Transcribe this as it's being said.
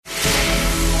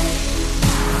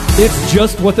It's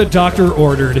just what the doctor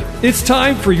ordered. It's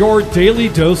time for your daily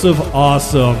dose of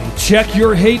awesome. Check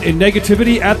your hate and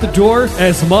negativity at the door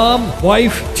as mom,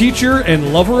 wife, teacher,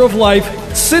 and lover of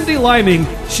life, Cindy Liming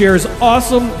shares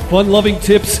awesome, fun-loving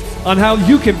tips on how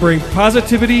you can bring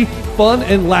positivity, fun,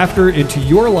 and laughter into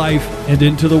your life and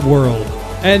into the world.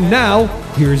 And now,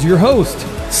 here's your host,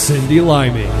 Cindy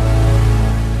Liming.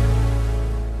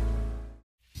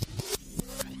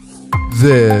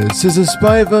 This is a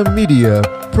Spiva Media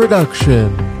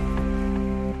production.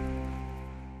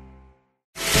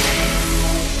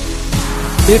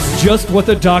 It's just what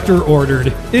the doctor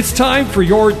ordered. It's time for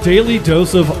your daily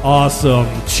dose of awesome.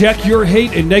 Check your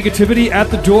hate and negativity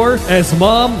at the door as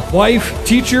mom, wife,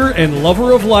 teacher, and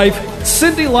lover of life,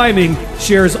 Cindy Liming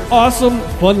shares awesome,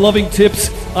 fun-loving tips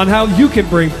on how you can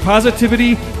bring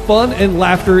positivity, fun, and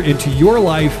laughter into your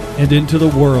life and into the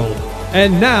world.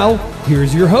 And now,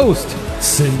 here's your host,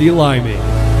 Cindy Liming.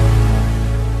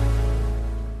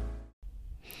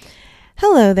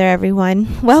 Hello there,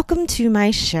 everyone. Welcome to my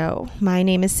show. My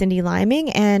name is Cindy Liming,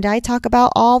 and I talk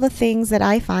about all the things that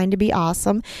I find to be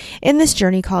awesome in this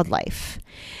journey called life.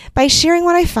 By sharing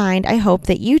what I find, I hope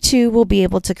that you too will be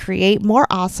able to create more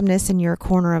awesomeness in your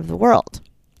corner of the world.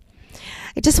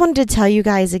 I just wanted to tell you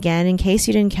guys again, in case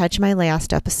you didn't catch my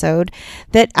last episode,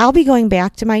 that I'll be going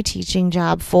back to my teaching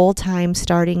job full-time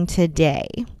starting today.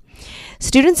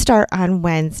 Students start on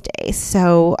Wednesday,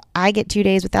 so I get 2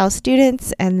 days without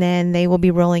students, and then they will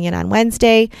be rolling in on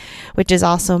Wednesday, which is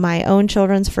also my own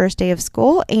children's first day of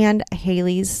school and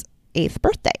Haley's 8th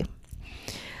birthday.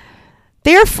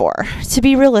 Therefore, to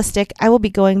be realistic, I will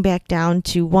be going back down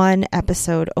to one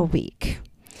episode a week.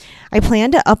 I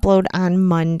plan to upload on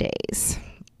Mondays.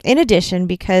 In addition,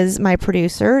 because my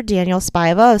producer, Daniel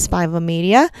Spiva of Spiva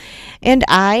Media, and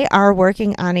I are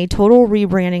working on a total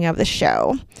rebranding of the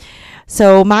show.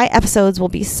 So my episodes will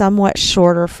be somewhat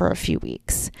shorter for a few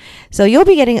weeks. So you'll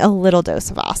be getting a little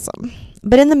dose of awesome.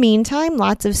 But in the meantime,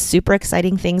 lots of super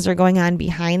exciting things are going on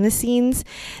behind the scenes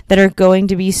that are going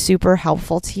to be super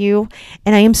helpful to you.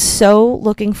 And I am so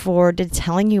looking forward to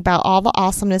telling you about all the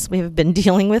awesomeness we have been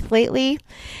dealing with lately.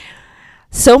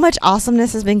 So much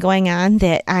awesomeness has been going on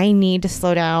that I need to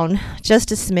slow down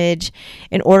just a smidge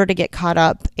in order to get caught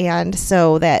up, and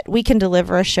so that we can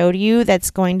deliver a show to you that's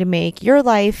going to make your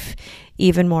life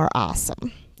even more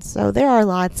awesome. So there are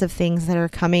lots of things that are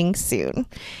coming soon,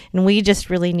 and we just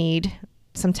really need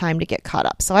some time to get caught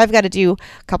up. So I've got to do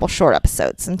a couple short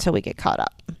episodes until we get caught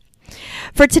up.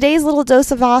 For today's little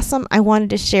dose of awesome, I wanted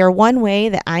to share one way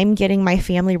that I'm getting my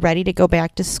family ready to go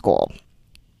back to school.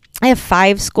 I have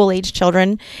 5 school-age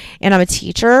children, and I'm a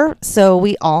teacher, so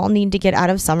we all need to get out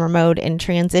of summer mode and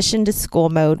transition to school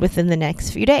mode within the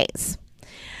next few days.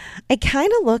 I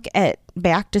kind of look at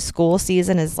back-to-school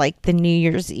season as like the New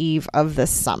Year's Eve of the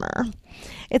summer.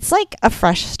 It's like a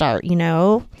fresh start, you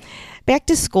know?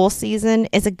 Back-to-school season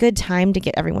is a good time to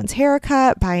get everyone's hair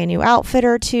cut, buy a new outfit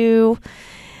or two.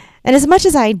 And as much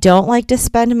as I don't like to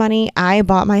spend money, I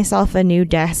bought myself a new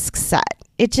desk set.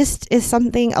 It just is a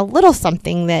little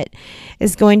something that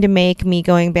is going to make me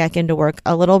going back into work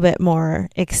a little bit more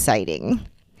exciting.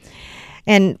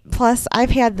 And plus, I've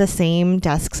had the same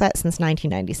desk set since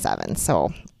 1997,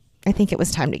 so I think it was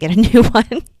time to get a new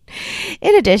one.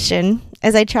 In addition,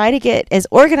 as I try to get as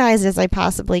organized as I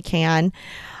possibly can,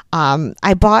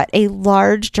 I bought a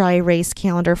large dry erase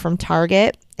calendar from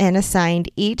Target and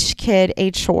assigned each kid a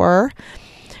chore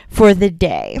for the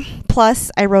day.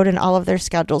 Plus, I wrote in all of their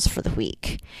schedules for the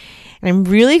week. And I'm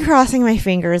really crossing my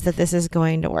fingers that this is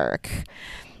going to work.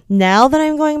 Now that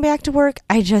I'm going back to work,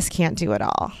 I just can't do it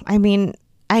all. I mean,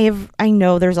 I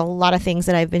know there's a lot of things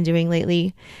that I've been doing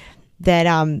lately that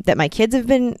my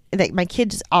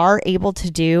kids are able to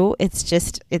do.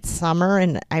 It's summer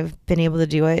and I've been able to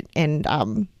do it. And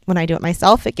when I do it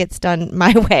myself, it gets done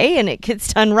my way and it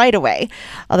gets done right away.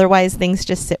 Otherwise, things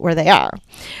just sit where they are.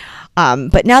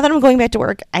 But now that I'm going back to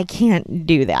work, I can't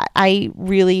do that. I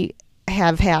really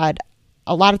have had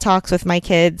a lot of talks with my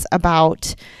kids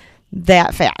about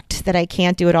that fact that I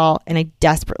can't do it all, and I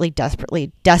desperately,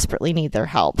 desperately, desperately need their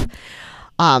help.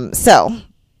 So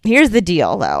here's the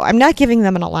deal, though. I'm not giving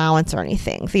them an allowance or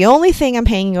anything. The only thing I'm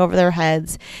hanging over their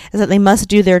heads is that they must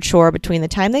do their chore between the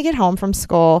time they get home from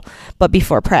school but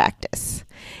before practice.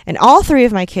 And all 3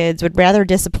 of my kids would rather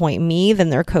disappoint me than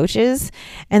their coaches,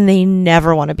 and they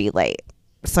never want to be late.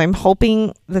 So I'm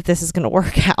hoping that this is going to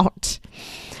work out.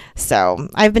 So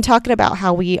I've been talking about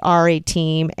how we are a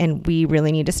team and we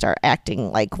really need to start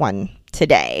acting like one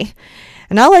today.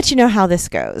 And I'll let you know how this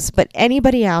goes. But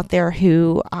anybody out there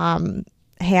who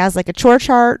has like a chore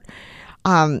chart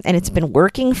and it's been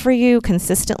working for you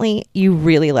consistently, you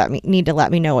really need to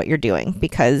let me know what you're doing,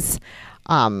 because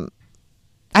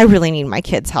I really need my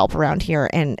kids' help around here,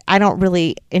 and I don't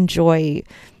really enjoy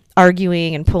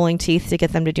arguing and pulling teeth to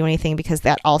get them to do anything, because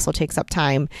that also takes up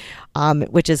time,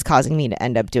 which is causing me to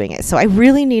end up doing it. So I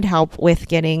really need help with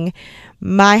getting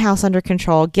my house under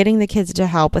control, getting the kids to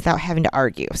help without having to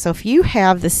argue. So if you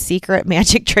have the secret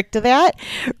magic trick to that,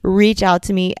 reach out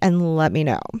to me and let me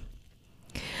know.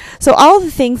 So all the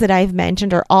things that I've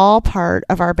mentioned are all part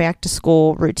of our back to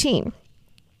school routine.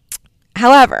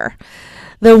 However,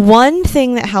 the one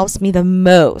thing that helps me the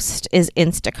most is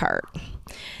Instacart.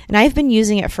 And I've been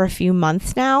using it for a few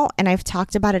months now, and I've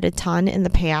talked about it a ton in the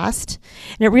past,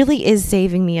 and it really is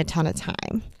saving me a ton of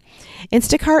time.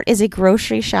 Instacart is a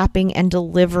grocery shopping and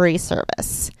delivery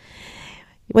service.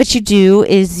 What you do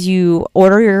is you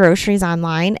order your groceries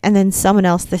online, and then someone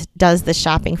else does the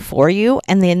shopping for you,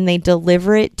 and then they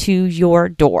deliver it to your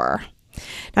door.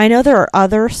 Now, I know there are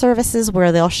other services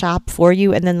where they'll shop for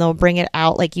you and then they'll bring it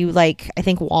out I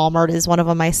think Walmart is one of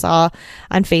them I saw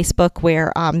on Facebook,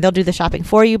 where they'll do the shopping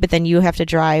for you, but then you have to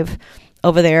drive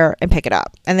over there and pick it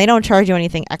up. And they don't charge you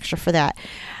anything extra for that.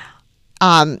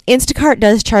 Instacart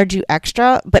does charge you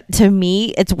extra, but to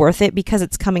me, it's worth it because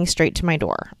it's coming straight to my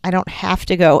door. I don't have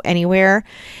to go anywhere.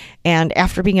 And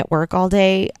after being at work all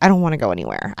day, I don't want to go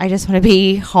anywhere. I just want to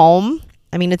be home.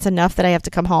 I mean, it's enough that I have to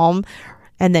come home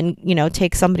and then,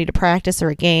 take somebody to practice or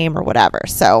a game or whatever.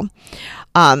 So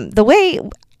the way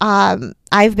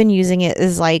I've been using it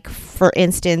is, for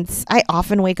instance, I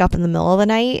often wake up in the middle of the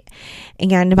night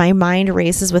and my mind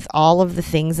races with all of the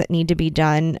things that need to be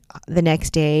done the next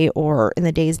day or in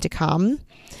the days to come.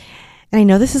 And I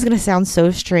know this is going to sound so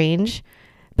strange,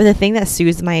 but the thing that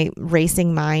soothes my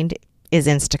racing mind is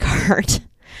Instacart.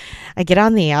 I get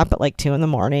on the app at 2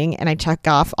 a.m. and I check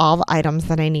off all the items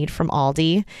that I need from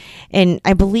Aldi. And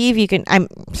I believe I'm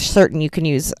certain you can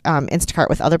use Instacart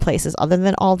with other places other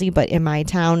than Aldi, but in my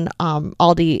town,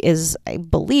 Aldi is, I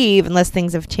believe, unless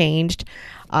things have changed,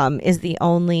 is the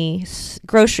only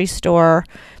grocery store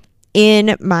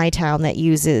in my town that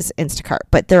uses Instacart.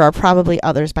 But there are probably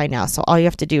others by now. So all you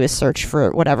have to do is search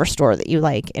for whatever store that you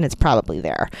like, and it's probably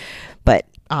there. But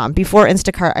before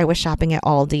Instacart, I was shopping at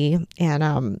Aldi,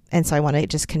 and so I want to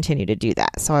just continue to do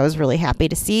that. So I was really happy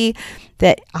to see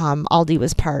that Aldi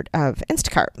was part of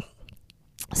Instacart.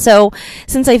 So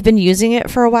since I've been using it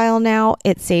for a while now,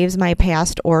 it saves my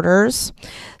past orders.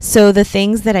 So the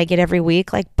things that I get every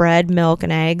week, like bread, milk,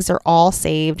 and eggs, are all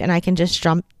saved, and I can just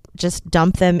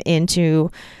dump them into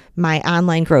my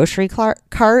online grocery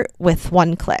cart with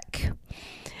one click.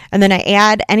 And then I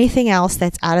add anything else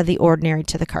that's out of the ordinary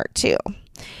to the cart too.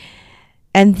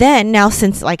 And then now,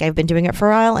 since I've been doing it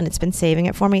for a while and it's been saving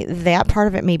it for me, that part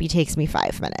of it maybe takes me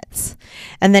 5 minutes.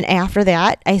 And then after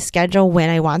that, I schedule when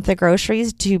I want the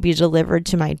groceries to be delivered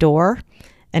to my door,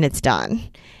 and it's done.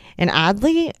 And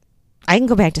oddly, I can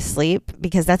go back to sleep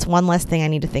because that's one less thing I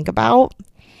need to think about.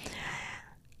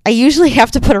 I usually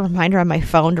have to put a reminder on my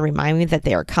phone to remind me that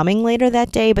they are coming later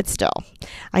that day, but still,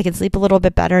 I can sleep a little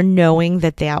bit better knowing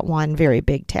that one very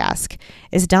big task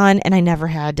is done and I never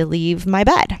had to leave my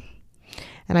bed.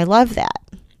 And I love that.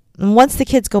 And once the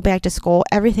kids go back to school,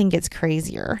 everything gets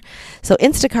crazier. So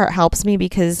Instacart helps me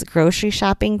because grocery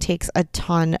shopping takes a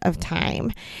ton of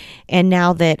time. And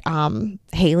now that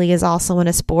Haley is also in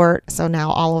a sport, so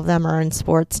now all of them are in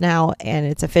sports now, and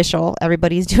it's official.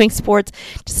 Everybody's doing sports.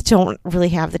 Just don't really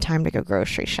have the time to go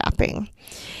grocery shopping.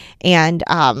 And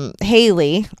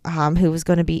Haley, who was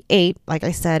going to be 8, like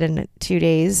I said, in 2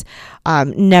 days,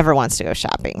 never wants to go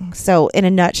shopping. So in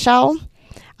a nutshell,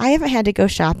 I haven't had to go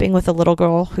shopping with a little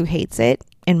girl who hates it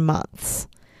in months.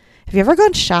 Have you ever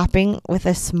gone shopping with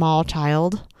a small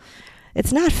child?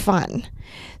 It's not fun.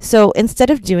 So instead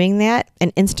of doing that,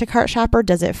 an Instacart shopper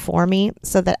does it for me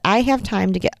so that I have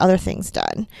time to get other things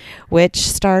done, which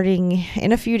starting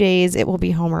in a few days, it will be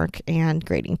homework and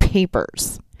grading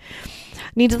papers.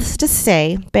 Needless to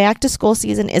say, back to school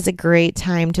season is a great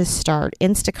time to start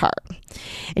Instacart.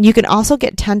 And you can also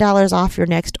get $10 off your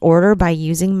next order by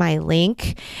using my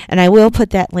link. And I will put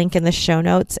that link in the show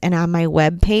notes and on my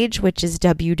webpage, which is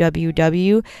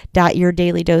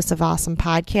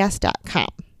www.yourdailydoseofawesomepodcast.com.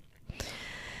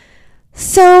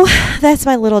 So that's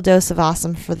my little dose of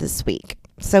awesome for this week.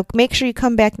 So make sure you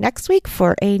come back next week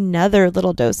for another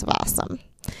little dose of awesome.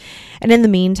 And in the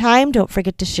meantime, don't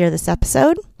forget to share this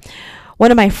episode. One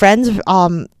of my friends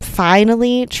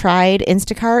finally tried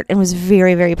Instacart and was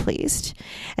very, very pleased.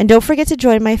 And don't forget to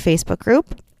join my Facebook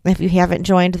group. If you haven't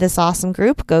joined this awesome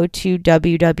group, go to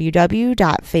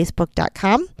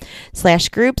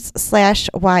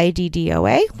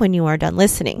www.facebook.com/groups/YDDOA when you are done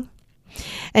listening.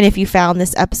 And if you found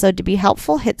this episode to be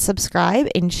helpful, hit subscribe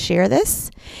and share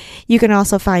this. You can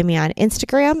also find me on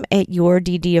Instagram at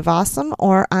YourDD of Awesome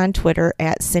or on Twitter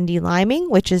at Cindy Liming,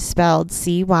 which is spelled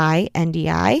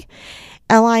CYNDILIMING.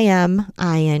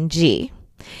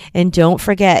 And don't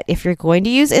forget, if you're going to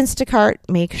use Instacart,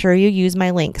 make sure you use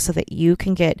my link so that you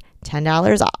can get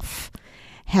 $10 off.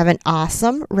 Have an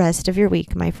awesome rest of your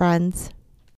week, my friends.